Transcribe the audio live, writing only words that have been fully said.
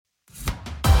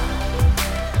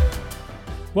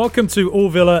Welcome to All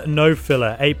Villa No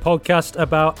Filler, a podcast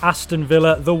about Aston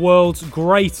Villa, the world's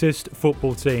greatest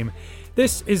football team.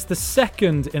 This is the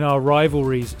second in our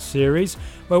Rivalries series,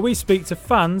 where we speak to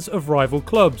fans of rival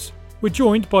clubs. We're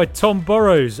joined by Tom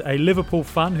Burrows, a Liverpool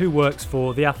fan who works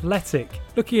for The Athletic.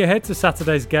 Looking ahead to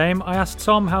Saturday's game, I asked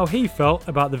Tom how he felt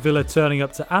about the Villa turning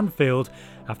up to Anfield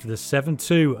after the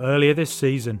 7-2 earlier this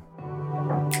season.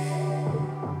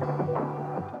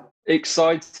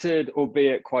 Excited,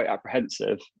 albeit quite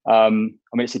apprehensive.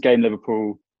 It's a game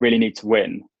Liverpool really need to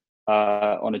win.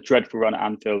 On a dreadful run at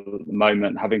Anfield at the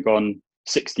moment, having gone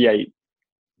 68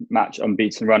 match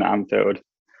unbeaten run at Anfield,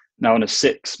 now on a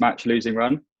 6-match losing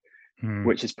run,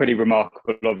 which is pretty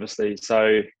remarkable, obviously.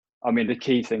 So, the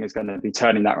key thing is going to be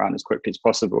turning that around as quickly as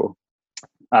possible.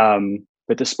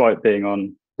 But despite being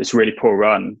on this really poor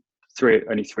run,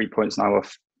 only 3 points now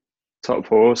off top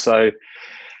four, so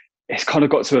it's kind of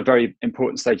got to a very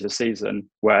important stage of the season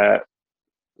where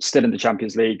still in the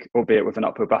Champions League, albeit with an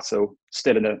uphill battle,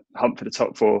 still in the hunt for the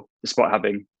top four, despite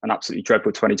having an absolutely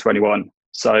dreadful 2021.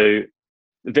 So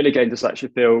the Villa game does actually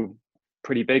feel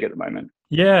pretty big at the moment.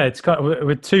 Yeah, it's kind of,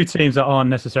 with two teams that aren't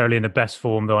necessarily in the best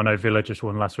form, though I know Villa just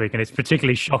won last week, and it's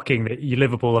particularly shocking that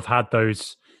Liverpool have had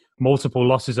those multiple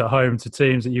losses at home to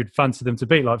teams that you'd fancy them to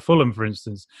beat, like Fulham, for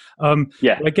instance. I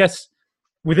guess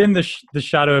within the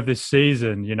shadow of this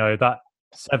season, that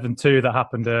 7-2 that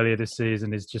happened earlier this season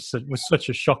was such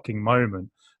a shocking moment.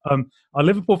 Are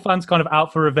Liverpool fans kind of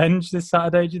out for revenge this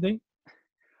Saturday, do you think?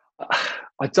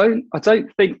 I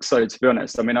don't think so, to be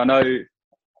honest. I know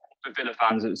for Villa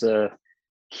fans, it was a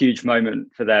huge moment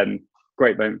for them,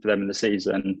 great moment for them in the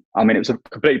season. It was a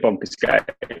completely bonkers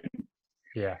game.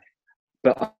 Yeah.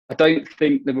 But I don't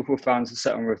think Liverpool fans are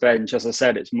set on revenge. As I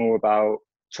said, it's more about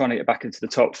trying to get back into the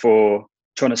top four,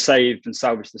 trying to save and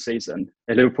salvage the season.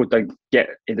 If Liverpool don't get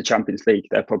in the Champions League,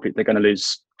 they're going to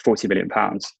lose £40 million.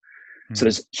 So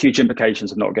there's huge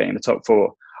implications of not getting in the top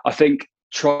four. I think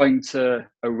trying to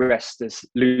arrest this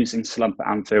losing slump at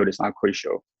Anfield is now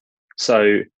crucial.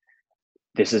 So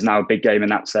this is now a big game in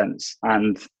that sense.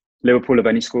 And Liverpool have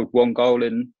only scored one goal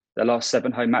in their last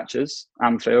 7 home matches,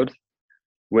 Anfield,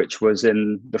 which was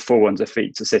in the 4-1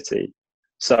 defeat to City.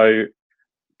 So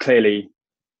clearly,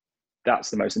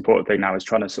 that's the most important thing now, is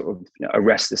trying to sort of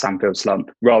arrest this Anfield slump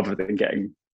rather than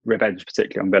getting revenge,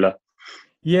 particularly on Villa.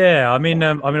 Yeah, I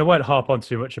won't harp on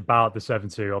too much about the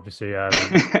 7-2, obviously,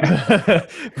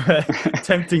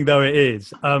 tempting though it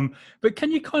is. But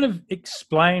can you kind of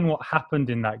explain what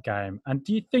happened in that game? And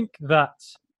do you think that,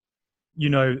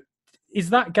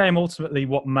 is that game ultimately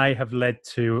what may have led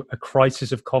to a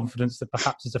crisis of confidence that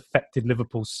perhaps has affected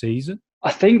Liverpool's season?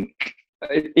 I think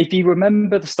if you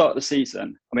remember the start of the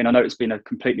season, I know it's been a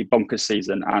completely bonkers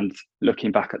season, and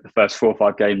looking back at the first 4 or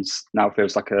 5 games now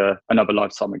feels like another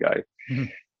lifetime ago. Mm-hmm.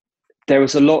 There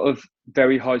was a lot of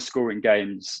very high scoring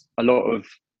games, a lot of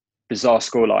bizarre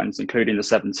scorelines, including the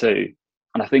 7-2.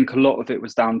 And I think a lot of it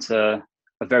was down to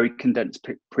a very condensed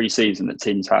pre-season that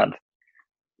teams had.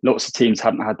 Lots of teams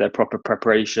hadn't had their proper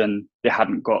preparation. They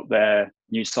hadn't got their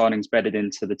new signings bedded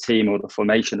into the team or the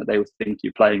formation that they would think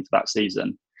you're playing for that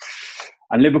season.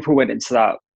 And Liverpool went into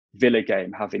that Villa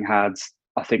game having had,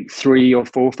 I think, 3 or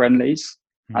 4 friendlies.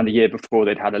 And the year before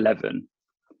they'd had 11.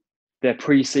 Their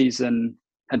pre-season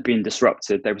had been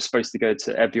disrupted. They were supposed to go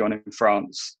to Evian in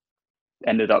France.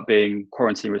 Ended up being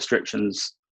quarantine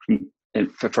restrictions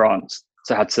for France.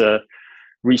 So had to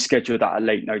reschedule that at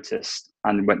late notice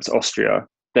and went to Austria.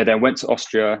 They then went to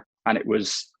Austria and it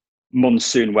was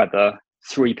monsoon weather.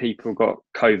 3 people got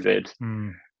COVID.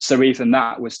 So even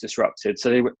that was disrupted. So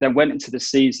they then went into the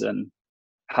season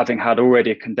having had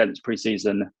already a condensed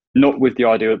pre-season, not with the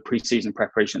idea of pre-season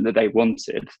preparation that they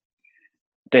wanted.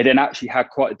 They then actually had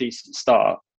quite a decent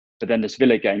start, but then this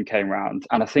Villa game came round.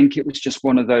 And I think it was just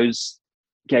one of those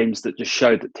games that just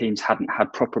showed that teams hadn't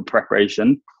had proper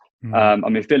preparation.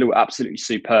 Villa were absolutely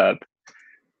superb,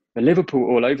 but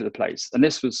Liverpool all over the place. And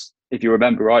this was, if you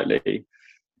remember rightly,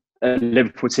 a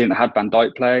Liverpool team that had Van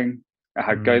Dijk playing, it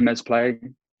had Gomez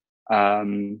playing.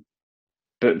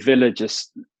 But Villa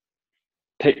just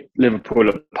picked Liverpool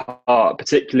apart,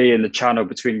 particularly in the channel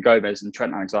between Gomez and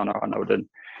Trent Alexander-Arnold, and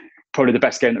probably the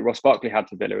best game that Ross Barkley had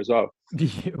for Villa as well.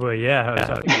 Well, yeah,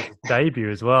 it was his debut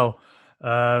as well.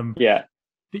 But yeah,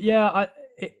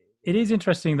 it is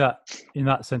interesting that in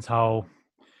that sense how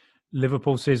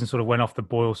Liverpool's season sort of went off the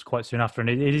boils quite soon after, and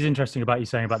it is interesting about you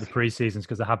saying about the pre-seasons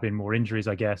because there have been more injuries,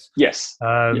 I guess. Yes.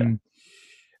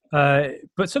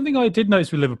 But something I did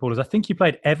notice with Liverpool is I think he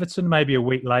played Everton maybe a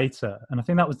week later, and I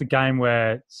think that was the game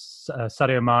where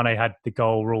Sadio Mane had the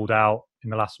goal ruled out in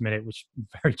the last minute, which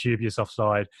very dubious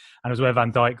offside, and it was where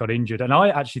Van Dijk got injured. And I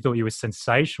actually thought he was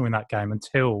sensational in that game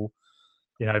until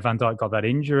Van Dijk got that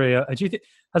injury. Do you think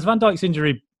has Van Dijk's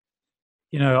injury?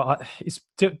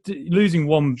 Losing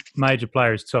one major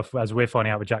player is tough, as we're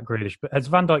finding out with Jack Grealish. But has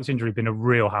Van Dijk's injury been a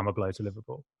real hammer blow to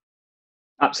Liverpool?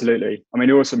 Absolutely. I mean,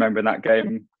 you also remember in that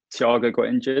game, Thiago got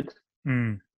injured,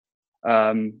 and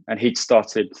he'd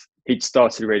started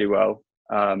really well,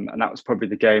 and that was probably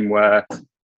the game where,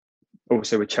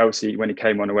 also with Chelsea, when he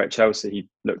came on away at Chelsea, he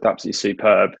looked absolutely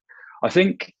superb. I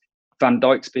think Van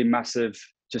Dijk's been massive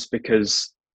just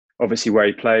because, obviously, where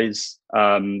he plays,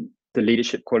 the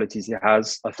leadership qualities he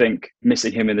has. I think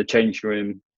missing him in the changing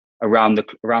room, around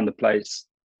the place,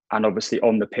 and obviously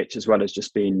on the pitch as well, has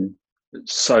just been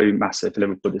so massive for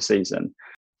Liverpool this season.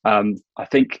 I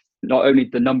think not only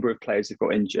the number of players who've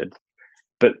got injured,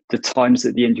 but the times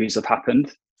that the injuries have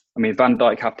happened. I mean, Van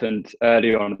Dijk happened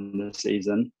early on in the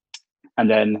season, and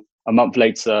then a month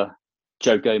later,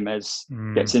 Joe Gomez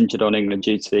gets injured on England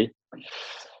duty.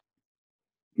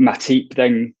 Matip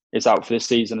then is out for the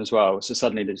season as well. So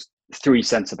suddenly there's 3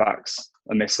 centre-backs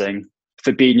are missing.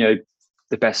 Fabinho,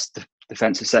 the best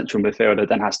defensive central midfielder,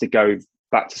 then has to go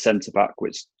back to centre-back,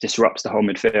 which disrupts the whole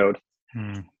midfield.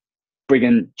 Bring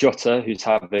in Jota, who's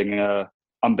having an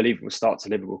unbelievable start to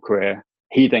Liverpool career.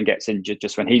 He then gets injured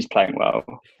just when he's playing well.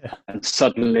 Yeah. And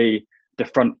suddenly the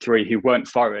front 3 who weren't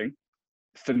firing,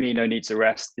 Firmino needs a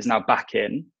rest, is now back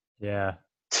in. Yeah.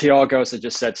 Thiago, as I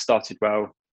just said, started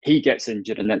well. He gets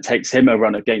injured, and then it takes him a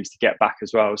run of games to get back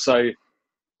as well. So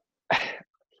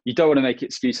you don't want to make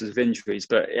excuses of injuries,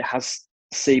 but it has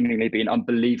seemingly been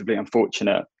unbelievably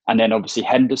unfortunate. And then obviously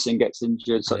Henderson gets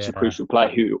injured, such a crucial player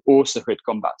who also had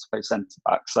gone back to play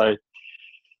centre-back. So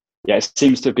yeah, it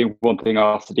seems to have been one thing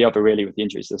after the other, really, with the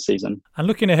injuries this season. And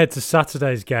looking ahead to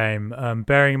Saturday's game,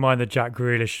 bearing in mind that Jack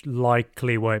Grealish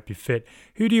likely won't be fit,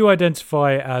 who do you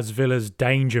identify as Villa's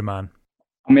danger man?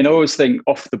 I mean, I always think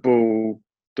off the ball,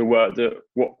 the work that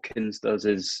Watkins does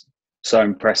is so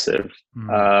impressive.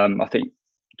 I think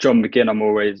John McGinn,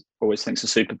 always thinks a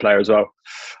super player as well.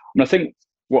 And I think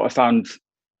what I found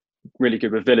really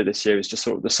good with Villa this year is just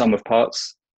sort of the sum of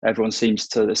parts. There seems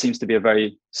to be a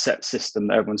very set system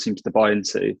that everyone seems to buy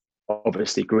into.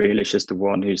 Obviously, Grealish is the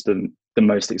one who's the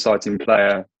most exciting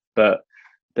player, but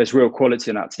there's real quality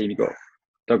in that team. You've got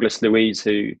Douglas Luiz,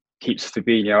 who keeps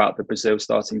Fabinho out the Brazil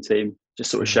starting team,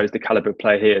 just sort of shows the calibre of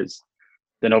player he is.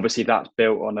 Then obviously that's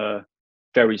built on a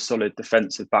very solid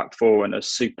defensive back 4 and a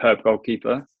superb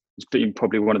goalkeeper. It's been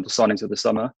probably one of the signings of the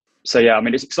summer. So yeah, I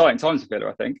mean, it's exciting times for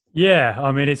Villa, I think. Yeah,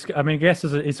 I guess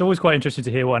it's always quite interesting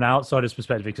to hear what an outsider's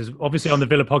perspective, because obviously on the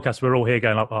Villa podcast we're all here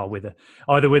going like,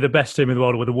 either we're the best team in the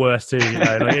world or we're the worst team.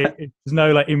 There's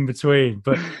no in between.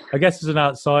 But I guess as an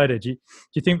outsider, do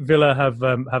you think Villa have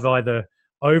either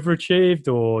overachieved,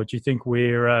 or do you think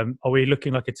are we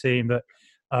looking like a team that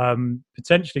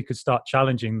potentially could start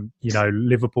challenging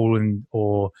Liverpool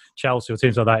or Chelsea or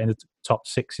teams like that in the top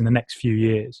 6 in the next few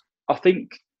years? I think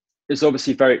it's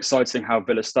obviously very exciting how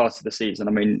Villa started the season.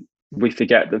 I mean, we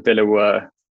forget that Villa were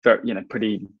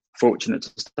pretty fortunate to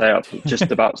stay up, just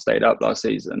about stayed up last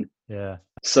season. Yeah.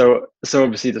 So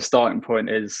obviously the starting point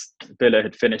is Villa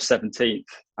had finished 17th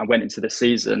and went into the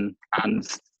season, and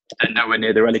they're nowhere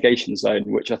near the relegation zone,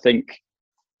 which I think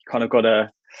kind of got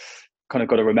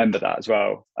to remember that as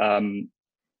well. I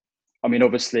mean,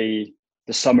 obviously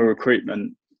the summer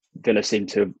recruitment, Villa seemed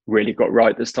to have really got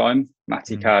right this time.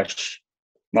 Matty Cash,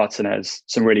 Martinez,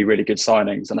 some really, really good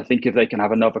signings. And I think if they can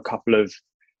have another couple of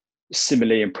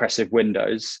similarly impressive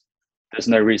windows, there's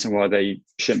no reason why they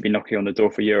shouldn't be knocking on the door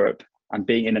for Europe and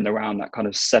being in and around that kind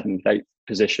of 7th, 8th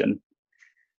position.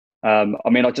 I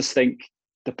mean, I just think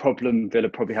the problem Villa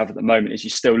probably have at the moment is you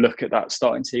still look at that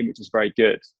starting team, which is very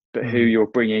good, but who you're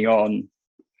bringing on,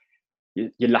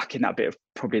 you're lacking that bit of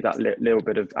probably that little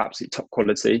bit of absolute top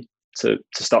quality to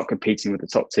start competing with the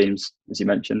top teams, as you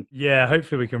mentioned. Yeah,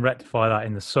 hopefully we can rectify that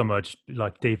in the summer, just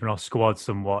like deepen our squad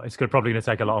somewhat. It's probably going to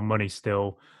take a lot of money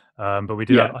still, but we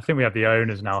do. I think we have the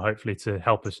owners now, hopefully, to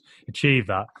help us achieve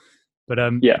that. But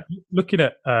looking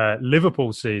at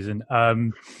Liverpool's season,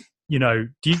 do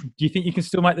you think you can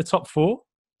still make the top 4?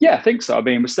 Yeah, I think so. I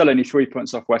mean, we're still only 3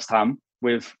 points off West Ham,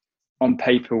 with on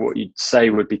paper what you'd say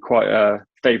would be quite a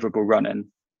favourable run-in.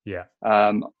 Yeah.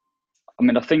 I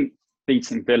mean, I think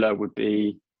beating Villa would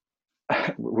be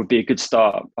a good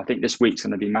start. I think this week's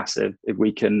going to be massive if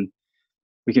we can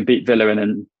beat Villa and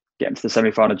then get into the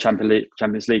semi-final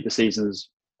Champions League. The season's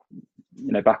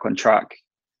back on track.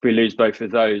 If we lose both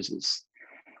of those, it's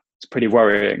pretty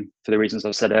worrying for the reasons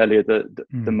I said earlier.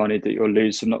 The money that you'll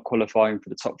lose from not qualifying for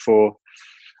the top 4.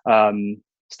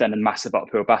 still a massive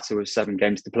uphill battle with 7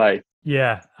 games to play.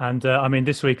 Yeah, and I mean,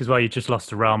 this week as well, you just lost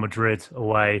to Real Madrid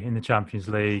away in the Champions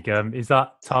League. Is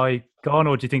that tie gone,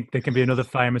 or do you think there can be another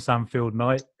famous Anfield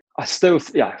night? I still,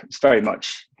 it's very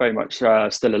much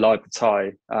still alive, the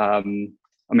tie. I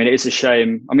mean, it is a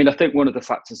shame. I mean, I think one of the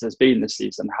factors there's been this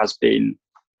season has been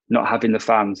not having the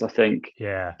fans. I think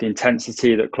the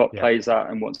intensity that Klopp plays at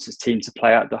and wants his team to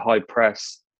play at, the high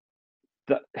press,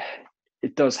 that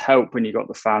it does help when you got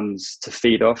the fans to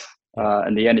feed off,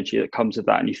 and the energy that comes with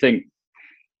that. And you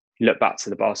look back to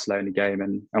the Barcelona game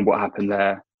and what happened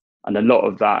there, and a lot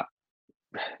of that,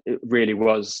 it really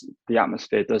was, the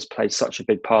atmosphere does play such a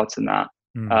big part in that.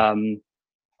 I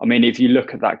mean, if you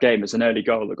look at that game as an early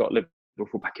goal that got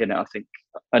Liverpool back in it, I think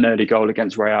an early goal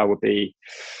against Real would be,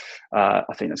 I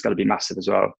think that's going to be massive as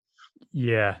well.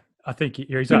 Yeah, I think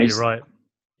you're exactly right.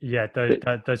 Yeah,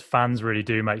 those fans really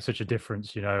do make such a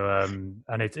difference, you know,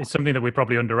 and it's something that we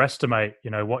probably underestimate, you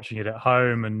know, watching it at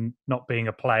home and not being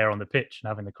a player on the pitch and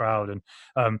having the crowd. And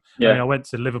I mean, I went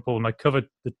to Liverpool and I covered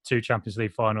the 2 Champions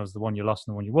League finals, the one you lost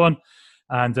and the one you won.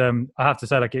 And I have to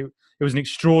say, like, it was an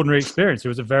extraordinary experience. It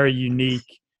was a very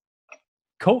unique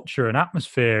culture and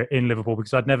atmosphere in Liverpool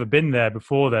because I'd never been there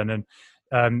before then.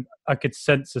 And I could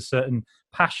sense a certain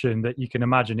passion that you can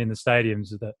imagine in the stadiums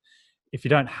that, if you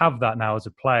don't have that now as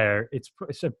a player, it's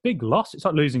a big loss. It's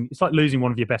like losing one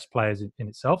of your best players in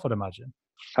itself, I'd imagine.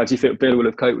 How do you think Bill will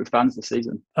have coped with fans this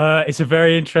season? It's a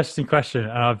very interesting question,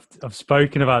 and I've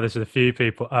spoken about this with a few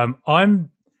people.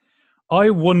 I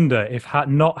wonder if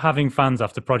not having fans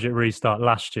after Project Restart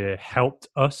last year helped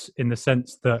us in the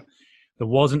sense that there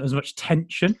wasn't as much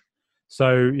tension.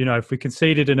 So, you know, if we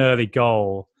conceded an early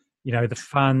goal, you know, the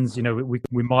fans, you know,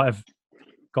 we might have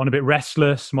gone a bit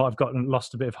restless, might have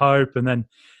lost a bit of hope, and then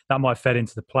that might have fed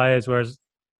into the players, whereas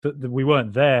we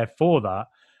weren't there for that.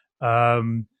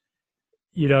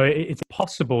 You know, it's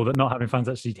possible that not having fans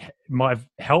actually might have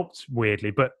helped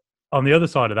weirdly, but on the other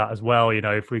side of that as well, you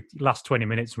know, if we last 20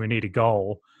 minutes and we need a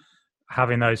goal,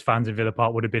 having those fans in Villa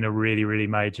Park would have been a really, really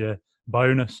major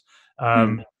bonus.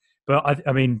 But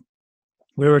I mean,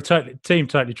 we were a team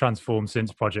totally transformed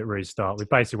since Project Restart. We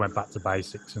basically went back to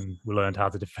basics and we learned how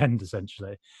to defend,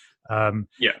 essentially.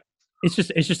 It's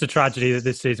just a tragedy that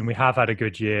this season we have had a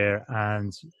good year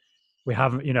and we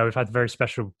haven't, you know, we've had very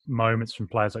special moments from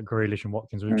players like Grealish and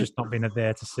Watkins. We've just not been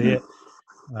there to see it.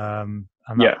 And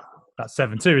that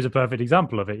 7-2 is a perfect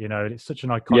example of it. You know, it's such an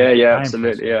iconic game.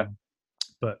 Absolutely,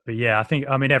 But yeah, I think,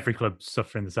 I mean, every club's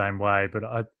suffering the same way. But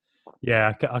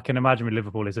I can imagine with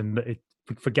Liverpool,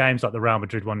 for games like the Real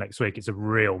Madrid one next week, it's a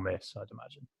real miss, I'd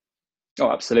imagine.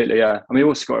 Oh, absolutely, yeah. I mean, you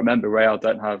also got to remember Real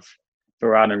don't have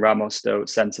Varane and Ramos still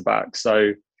centre back,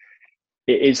 so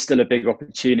it is still a big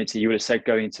opportunity. You would have said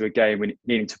going into a game when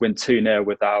needing to win 2-0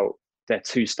 without their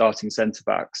 2 starting centre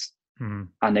backs,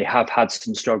 and they have had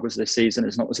some struggles this season.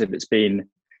 It's not as if it's been,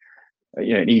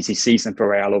 you know, an easy season for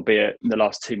Real, albeit in the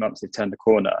last 2 months they've turned the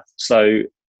corner. So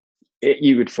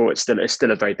you would thought it's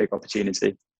still a very big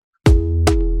opportunity.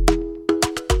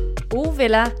 All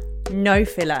Villa, no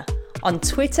filler on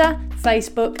Twitter,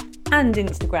 Facebook, and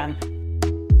Instagram.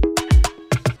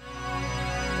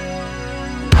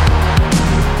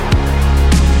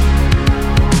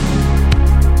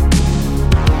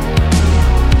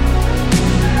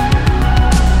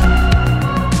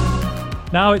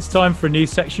 Now it's time for a new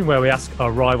section where we ask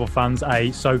our rival fans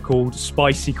a so-called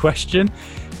spicy question.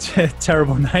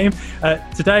 Terrible name.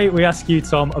 Today we ask you,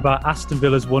 Tom, about Aston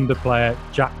Villa's wonder player,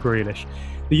 Jack Grealish.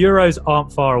 The Euros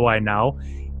aren't far away now.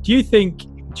 Do you think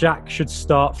Jack should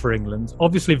start for England?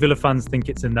 Obviously, Villa fans think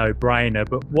it's a no-brainer,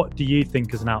 but what do you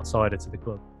think as an outsider to the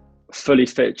club? Fully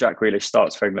fit Jack Grealish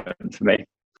starts for England for me.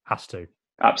 Has to.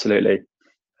 Absolutely.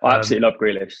 I absolutely love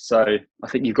Grealish. So I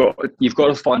think you've got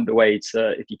to find a way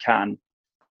to, if you can,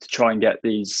 to try and get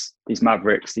these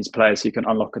Mavericks, these players who can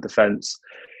unlock a defence.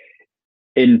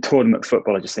 In tournament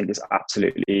football, I just think it's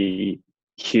absolutely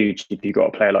huge if you've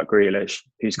got a player like Grealish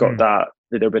who's got that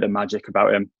little bit of magic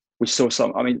about him. We saw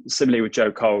similarly with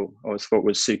Joe Cole, I always thought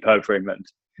was superb for England.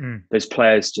 Those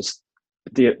players, just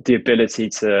the ability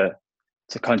to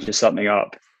conjure something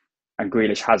up, and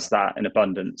Grealish has that in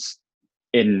abundance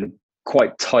in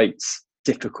quite tight,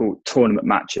 difficult tournament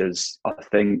matches. I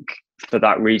think for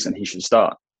that reason he should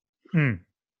start.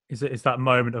 It's that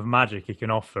moment of magic he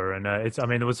can offer, and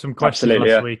there was some questions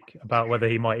last week about whether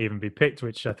he might even be picked,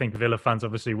 which I think Villa fans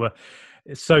obviously were.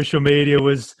 Social media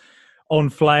was on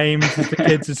flames, as the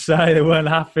kids would say. They weren't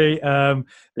happy,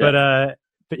 but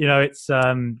you know, it's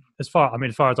as far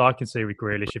as I can see with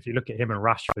Grealish, if you look at him and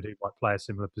Rashford, who might play a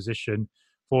similar position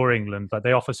for England, like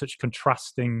they offer such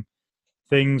contrasting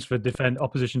things for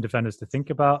opposition defenders to think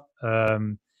about.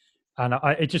 And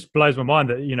it just blows my mind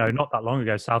that, not that long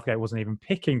ago, Southgate wasn't even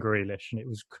picking Grealish, and it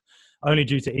was only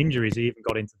due to injuries he even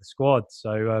got into the squad.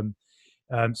 So,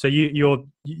 do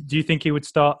you think he would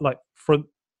start like front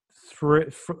three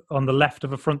on the left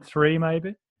of a front three,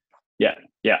 maybe? Yeah.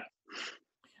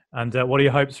 And what are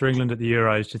your hopes for England at the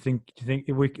Euros? Do you think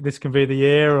this can be the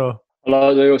year? Or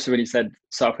well, they also really said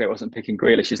Southgate wasn't picking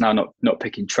Grealish. He's now not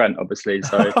picking Trent, obviously.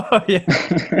 So yeah.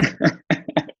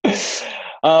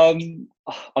 I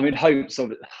mean,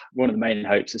 one of the main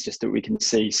hopes is just that we can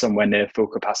see somewhere near full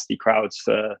capacity crowds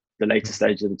for the later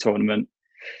stage of the tournament.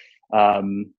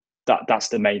 That's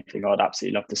the main thing I'd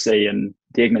absolutely love to see. And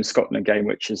the England-Scotland game,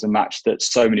 which is a match that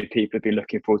so many people have been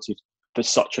looking forward to for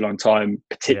such a long time,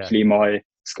 particularly my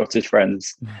Scottish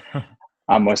friends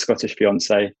and my Scottish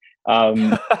fiance.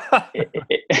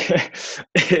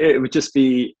 It would just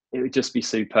be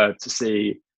superb to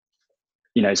see,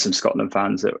 some Scotland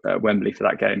fans at Wembley for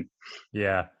that game.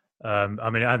 Yeah, I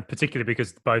mean, and particularly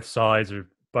because both sides are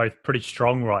both pretty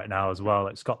strong right now as well.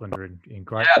 Like Scotland are in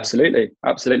great. Yeah,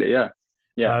 absolutely, yeah.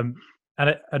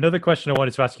 And another question I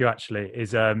wanted to ask you actually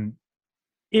is,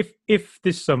 if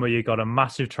this summer you got a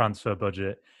massive transfer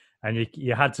budget and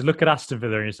you had to look at Aston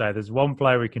Villa and you say there's one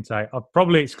player we can take,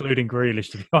 probably excluding Grealish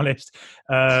to be honest.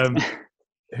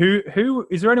 Who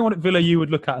is there anyone at Villa you would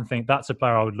look at and think that's a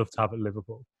player I would love to have at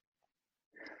Liverpool?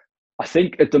 I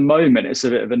think at the moment it's a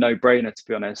bit of a no-brainer, to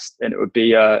be honest, and it would be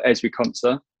Ezri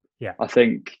Konsa. Yeah, I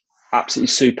think absolutely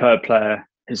superb player,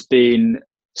 has been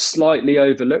slightly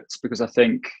overlooked because I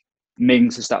think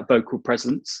Mings has that vocal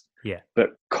presence. Yeah, but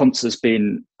Konsa's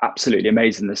been absolutely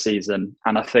amazing this season,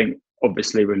 and I think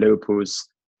obviously with Liverpool's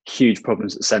huge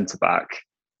problems at centre back,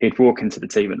 he'd walk into the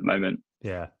team at the moment.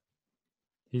 Yeah,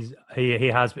 he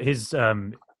has his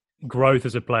growth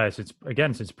as a player since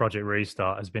Project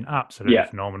Restart has been absolutely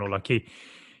phenomenal. Like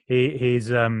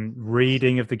his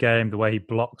reading of the game, the way he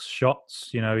blocks shots,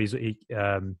 he's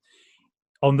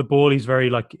on the ball. He's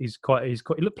very he plays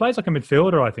like a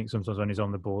midfielder. I think sometimes when he's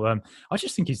on the ball, I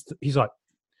just think he's like,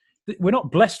 we're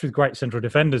not blessed with great central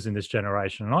defenders in this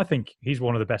generation, and I think he's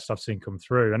one of the best I've seen come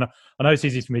through. And I know it's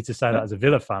easy for me to say that as a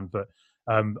Villa fan, but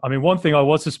I mean, one thing I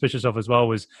was suspicious of as well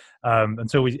was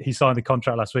until he signed the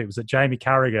contract last week was that Jamie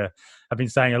Carragher had been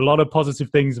saying a lot of positive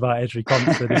things about Ezri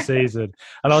Konsa this season,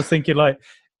 and I was thinking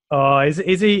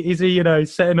is he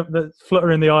setting up the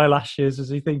fluttering the eyelashes? Is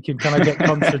he thinking, can I get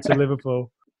Konsa to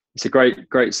Liverpool? It's a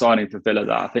great signing for Villa.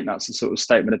 That I think that's a sort of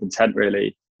statement of intent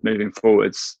really moving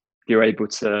forwards. If you're able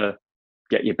to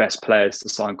get your best players to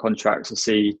sign contracts, I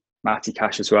see Matty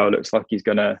Cash as well. Looks like he's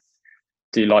going to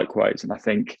do likewise, and I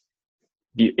think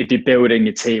if you're building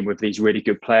your team with these really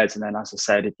good players, and then, as I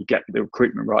said, if you get the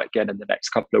recruitment right again in the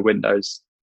next couple of windows,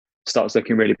 starts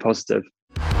looking really positive.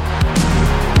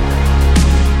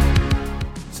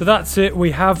 So that's it.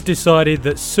 We have decided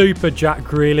that Super Jack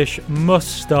Grealish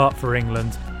must start for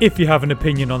England. If you have an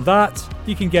opinion on that,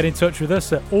 you can get in touch with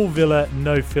us at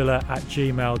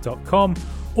allvillanofiller@gmail.com,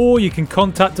 or you can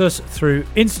contact us through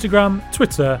Instagram,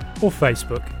 Twitter, or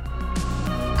Facebook.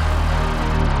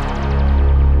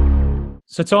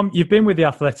 So, Tom, you've been with The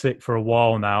Athletic for a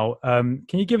while now. Can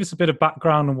you give us a bit of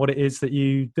background on what it is that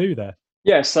you do there?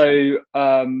 Yeah, so,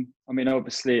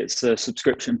 obviously it's a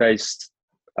subscription-based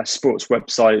sports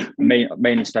website,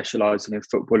 mainly specialising in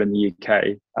football in the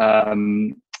UK.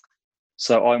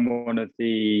 So I'm one of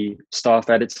the staff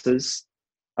editors.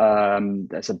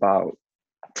 There's about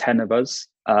 10 of us,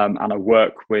 and I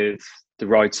work with the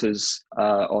writers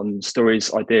on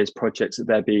stories, ideas, projects that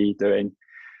they'll be doing.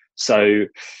 So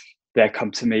they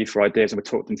come to me for ideas and we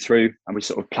talk them through and we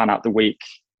sort of plan out the week.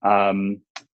 And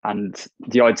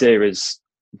the idea is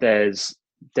there's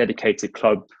dedicated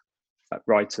club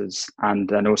writers, and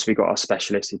then also we've got our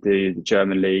specialists who do the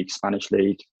German league, Spanish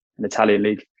league and Italian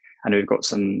league. And we've got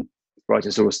some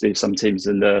writers who also do some teams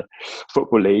in the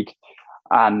football league.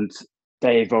 And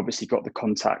they've obviously got the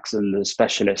contacts and the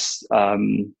specialists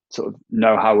sort of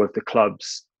know-how of the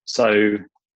clubs. So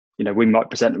we might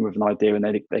present them with an idea and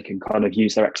they can kind of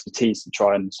use their expertise to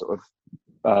try and sort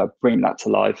of bring that to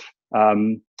life.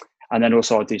 And then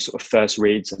also I do sort of first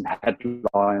reads and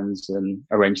headlines and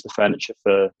arrange the furniture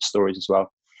for stories as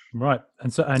well. Right.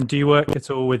 And do you work at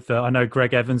all with, I know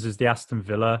Greg Evans is the Aston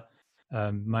Villa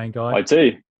main guy. I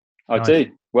do.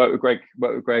 Work with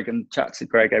Greg and chat to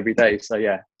Greg every day. So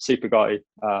yeah, super guy.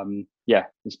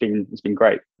 It's been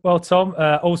great. Well, Tom,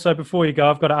 also before you go,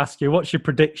 I've got to ask you, what's your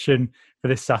prediction for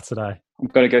this Saturday? I'm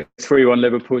going to go 3-1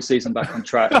 Liverpool, season back on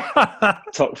track,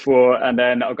 top 4, and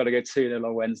then I've got to go 2-0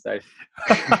 on Wednesday.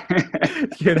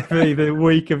 It's going to be the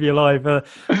week of your life. I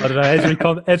don't know,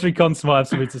 Ezri Konsa might have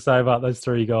something to say about those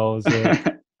 3 goals.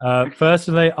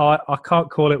 Personally, I can't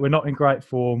call it. We're not in great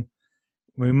form.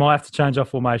 We might have to change our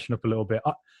formation up a little bit.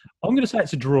 I'm going to say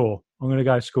it's a draw. I'm going to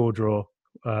go score draw.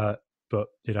 But,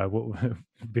 we'll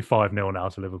be 5-0 now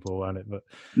to Liverpool, won't it? But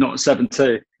not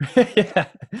 7-2.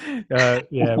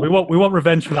 Yeah. We want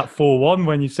revenge for that 4-1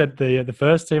 when you sent the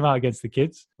first team out against the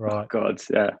kids. Right. Oh, God,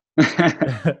 yeah.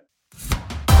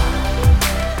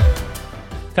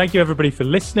 Thank you, everybody, for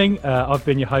listening. I've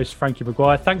been your host, Frankie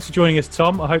Maguire. Thanks for joining us,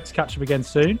 Tom. I hope to catch up again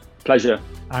soon. Pleasure.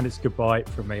 And it's goodbye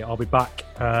from me. I'll be back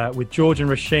with George and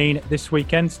Rasheen this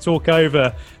weekend to talk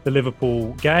over the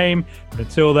Liverpool game. But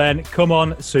until then, come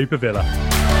on, Super Villa.